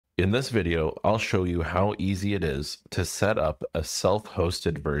In this video, I'll show you how easy it is to set up a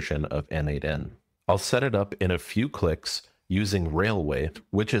self-hosted version of N8N. I'll set it up in a few clicks using Railway,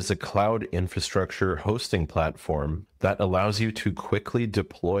 which is a cloud infrastructure hosting platform that allows you to quickly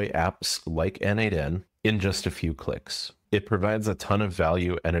deploy apps like N8N in just a few clicks. It provides a ton of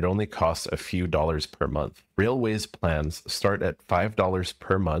value and it only costs a few dollars per month. Railway's plans start at $5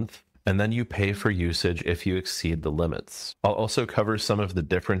 per month, and then you pay for usage if you exceed the limits. I'll also cover some of the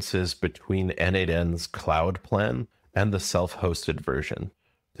differences between N8N's cloud plan and the self-hosted version.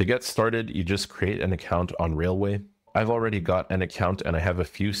 To get started, you just create an account on Railway. I've already got an account and I have a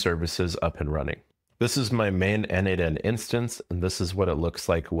few services up and running. This is my main N8N instance, and this is what it looks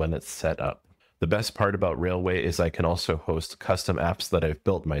like when it's set up. The best part about Railway is I can also host custom apps that I've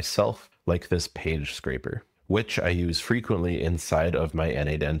built myself, like this page scraper, which I use frequently inside of my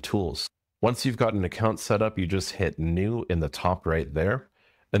N8N tools. Once you've got an account set up, you just hit New in the top right there,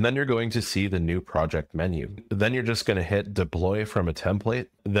 and then you're going to see the New Project menu. Then you're just going to hit Deploy from a template.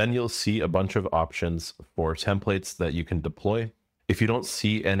 Then you'll see a bunch of options for templates that you can deploy. If you don't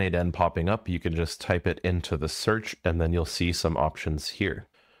see N8N popping up, you can just type it into the search, and then you'll see some options here.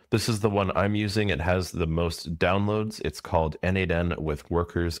 This is the one I'm using. It has the most downloads. It's called N8N with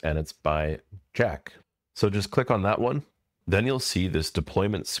Workers, and it's by Jack. So just click on that one. Then you'll see this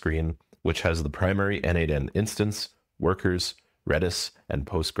deployment screen, which has the primary N8N instance, Workers, Redis, and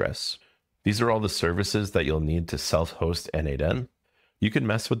Postgres. These are all the services that you'll need to self-host N8N. You can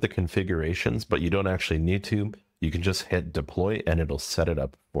mess with the configurations, but you don't actually need to. You can just hit deploy and it'll set it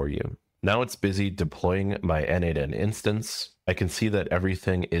up for you. Now it's busy deploying my N8N instance. I can see that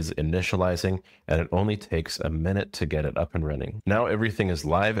everything is initializing and it only takes a minute to get it up and running. Now everything is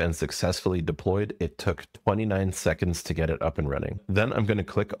live and successfully deployed. It took 29 seconds to get it up and running. Then I'm going to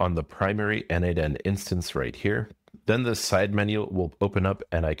click on the primary N8N instance right here. Then the side menu will open up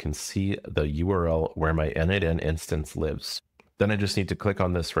and I can see the URL where my N8N instance lives. Then I just need to click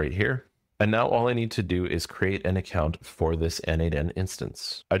on this right here. And now all I need to do is create an account for this N8N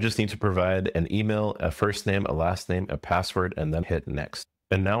instance. I just need to provide an email, a first name, a last name, a password, and then hit next.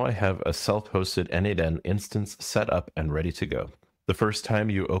 And now I have a self-hosted N8N instance set up and ready to go. The first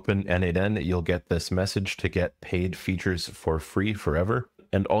time you open N8N, you'll get this message to get paid features for free forever.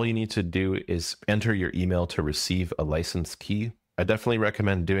 And all you need to do is enter your email to receive a license key. I definitely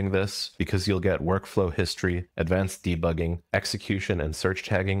recommend doing this because you'll get workflow history, advanced debugging, execution and search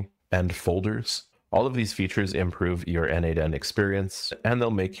tagging, and folders. All of these features improve your N8N experience and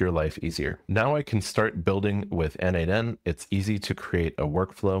they'll make your life easier. Now I can start building with N8N. It's easy to create a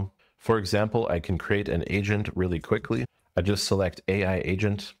workflow. For example, I can create an agent really quickly. I just select AI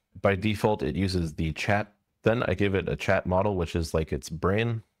agent. By default, it uses the chat. Then I give it a chat model, which is like its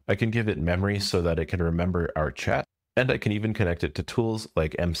brain. I can give it memory so that it can remember our chat. And I can even connect it to tools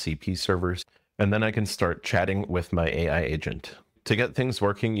like MCP servers. And then I can start chatting with my AI agent. To get things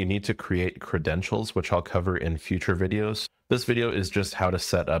working, you need to create credentials, which I'll cover in future videos. This video is just how to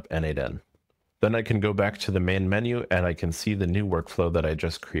set up N8N. Then I can go back to the main menu and I can see the new workflow that I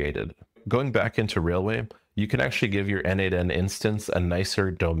just created. Going back into Railway, you can actually give your N8N instance a nicer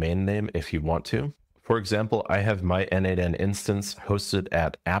domain name if you want to. For example, I have my N8N instance hosted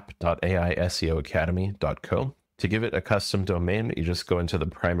at app.aiseoacademy.co. To give it a custom domain, you just go into the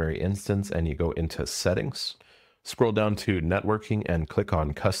primary instance and you go into settings. Scroll down to networking and click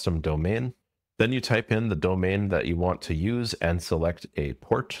on custom domain. Then you type in the domain that you want to use and select a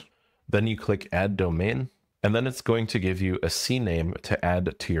port. Then you click add domain, and then it's going to give you a CNAME to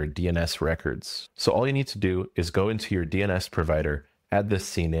add to your DNS records. So all you need to do is go into your DNS provider, add this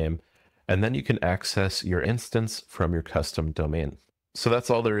CNAME, and then you can access your instance from your custom domain. So that's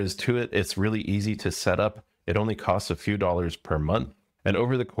all there is to it. It's really easy to set up. It only costs a few dollars per month. And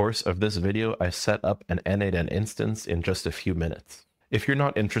over the course of this video, I set up an N8N instance in just a few minutes. If you're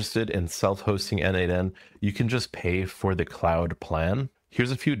not interested in self-hosting N8N, you can just pay for the cloud plan.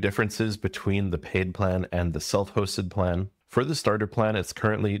 Here's a few differences between the paid plan and the self-hosted plan. For the starter plan, it's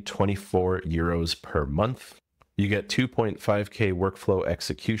currently 24 euros per month. You get 2.5K workflow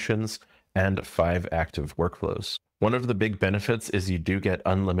executions and 5 active workflows. One of the big benefits is you do get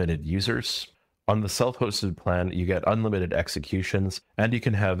unlimited users. On the self-hosted plan, you get unlimited executions, and you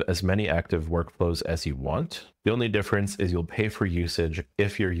can have as many active workflows as you want. The only difference is you'll pay for usage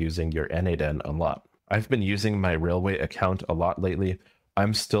if you're using your N8N a lot. I've been using my Railway account a lot lately.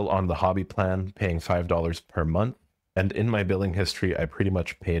 I'm still on the hobby plan, paying $5 per month. And in my billing history, I pretty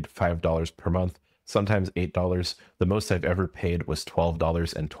much paid $5 per month, sometimes $8. The most I've ever paid was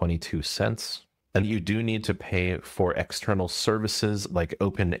 $12.22. And you do need to pay for external services like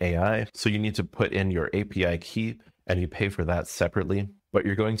OpenAI. So you need to put in your API key and you pay for that separately, but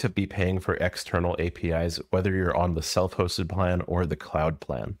you're going to be paying for external APIs whether you're on the self-hosted plan or the cloud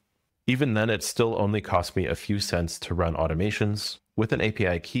plan. Even then, it still only cost me a few cents to run automations. With an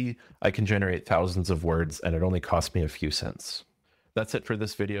API key, I can generate thousands of words, and it only cost me a few cents. That's it for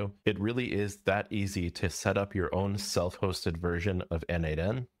this video. It really is that easy to set up your own self-hosted version of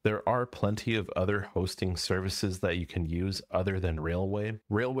N8N. There are plenty of other hosting services that you can use other than Railway.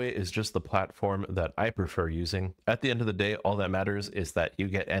 Railway is just the platform that I prefer using. At the end of the day, all that matters is that you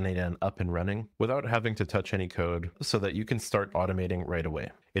get N8N up and running without having to touch any code so that you can start automating right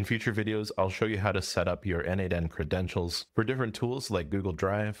away. In future videos, I'll show you how to set up your N8N credentials for different tools like Google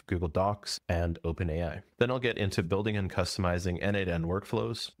Drive, Google Docs, and OpenAI. Then I'll get into building and customizing N8N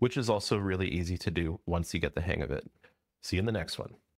workflows, which is also really easy to do once you get the hang of it. See you in the next one.